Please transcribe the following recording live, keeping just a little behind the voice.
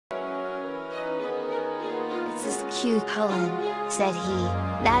is cute Cullen," said he.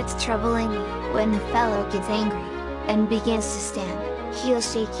 "That's troubling me." When the fellow gets angry, and begins to stamp, he'll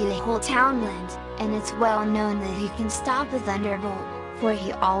shake you the whole townland, and it's well known that he can stop a thunderbolt, for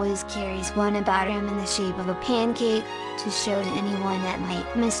he always carries one about him in the shape of a pancake, to show to anyone that might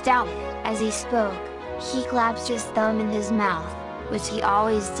misdoubt it. As he spoke, he clapped his thumb in his mouth, which he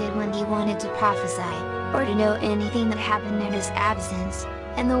always did when he wanted to prophesy, or to know anything that happened in his absence,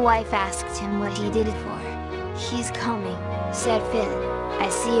 and the wife asked him what he did it for. "He's coming," said Finn. "I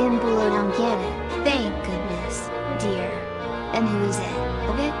see him below Knockmany, thank goodness, dear." "And who is it?"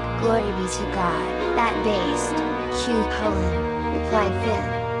 "Okay, glory be to God, that beast, cute Cullen," replied Finn.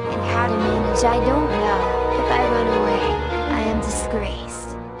 "And how to manage I don't know. If I run away, I am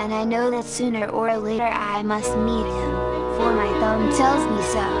disgraced, and I know that sooner or later I must meet him, for my thumb tells me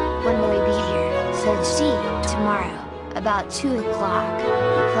so." "When will he be here?" said she. "Tomorrow, about 2 o'clock,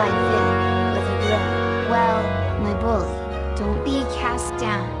 replied Finn, with a groan. "Well, my bully, don't be cast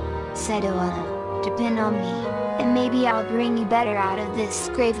down," said Oana. "Depend on me, and maybe I'll bring you better out of this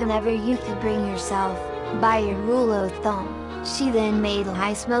scrape than ever you could bring yourself, by your rule o' thumb." She then made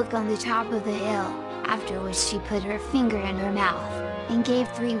high smoke on the top of the hill, after which she put her finger in her mouth, and gave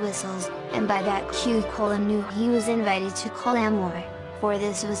 3 whistles, and by that cute Cullen knew he was invited to Cullamore, for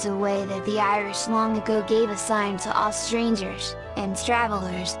this was a way that the Irish long ago gave a sign to all strangers, and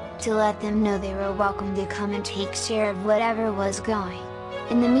travelers, to let them know they were welcome to come and take share of whatever was going.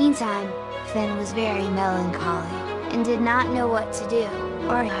 In the meantime, Finn was very melancholy, and did not know what to do,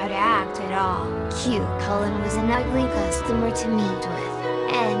 or how to act at all. Cute Cullen was an ugly customer to meet with,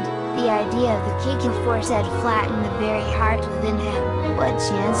 and the idea of the cake aforesaid flattened the very heart within him. What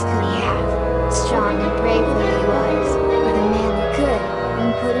chance could he have? Strong and brave though he was, with a man who could,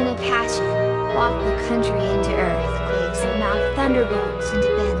 when put in a passion, walk the country into earthquakes and knock thunderbolts into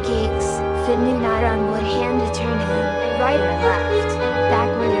pancakes. Finn knew not on what hand to turn him, right or left,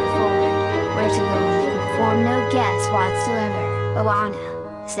 backward or forward, where to go he could form no guess whatsoever.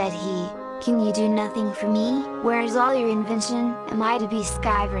 "Oana," said he, "can you do nothing for me? Where is all your invention? Am I to be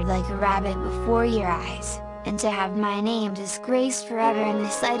skivered like a rabbit before your eyes, and to have my name disgraced forever in the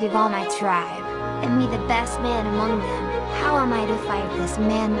sight of all my tribe, and me the best man among them? How am I to fight this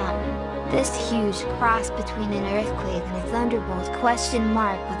man-mountain, this huge cross between an earthquake and a thunderbolt? Question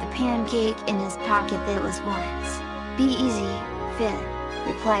mark, with a pancake in his pocket that was once." "Be easy, Finn,"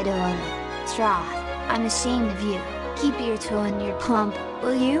 replied Oana. "Troth, I'm ashamed of you. Keep your toe in your plump,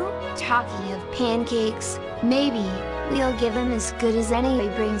 will you? Talking of pancakes, maybe we'll give him as good as any he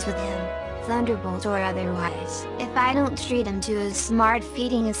brings with him, thunderbolt or otherwise. If I don't treat him to as smart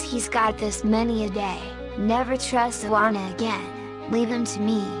feeding as he's got this many a day. Never trust Oana again. Leave him to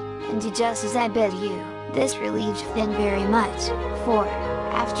me, and do just as I bid you." This relieved Finn very much, for,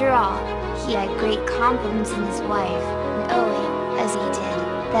 after all, he had great confidence in his wife, and owing, as he did,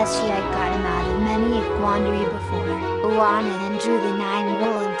 that she had got him out of many a quandary before, Oana then drew the 9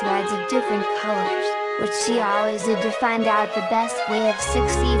 woolen threads of different colors, which she always did to find out the best way of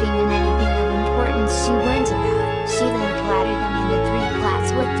succeeding in anything of importance she went about. She then plaited them into 3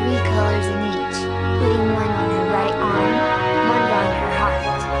 plaits with 3 colors in each, putting one on her right arm, one on her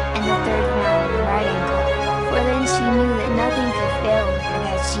heart, and the third round her right ankle, for then she knew that nothing could fail with her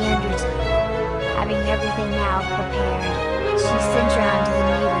that she undertook. Having everything now prepared, she sent round to the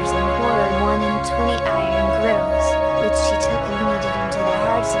neighbors and borrowed 21 iron griddles, which she took and kneaded into the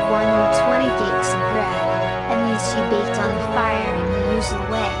hearts of 21 cakes of bread, and these she baked on the fire in the usual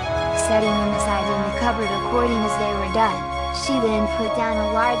way, setting them aside in the cupboard according as they were done. She then put down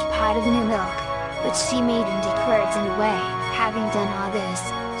a large pot of new milk, which she made into curds and whey. Having done all this,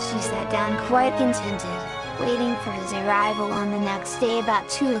 she sat down quite contented, waiting for his arrival on the next day about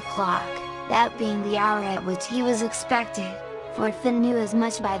 2 o'clock, that being the hour at which he was expected, for Finn knew as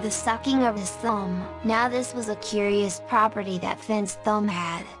much by the sucking of his thumb. Now this was a curious property that Finn's thumb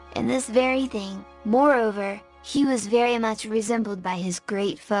had, and this very thing, moreover, he was very much resembled by his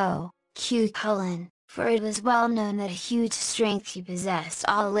great foe, cute Cullen, for it was well known that a huge strength he possessed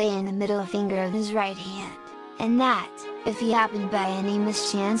all lay in the middle finger of his right hand, and that, if he happened by any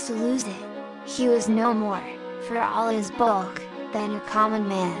mischance to lose it, he was no more, for all his bulk, than a common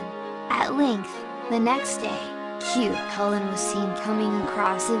man. At length, the next day, cute Cullen was seen coming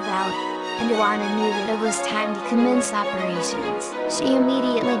across the valley, and Oana knew that it was time to commence operations. She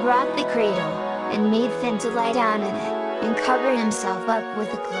immediately brought the cradle, and made Finn to lie down in it, and cover himself up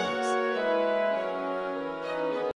with a cloak.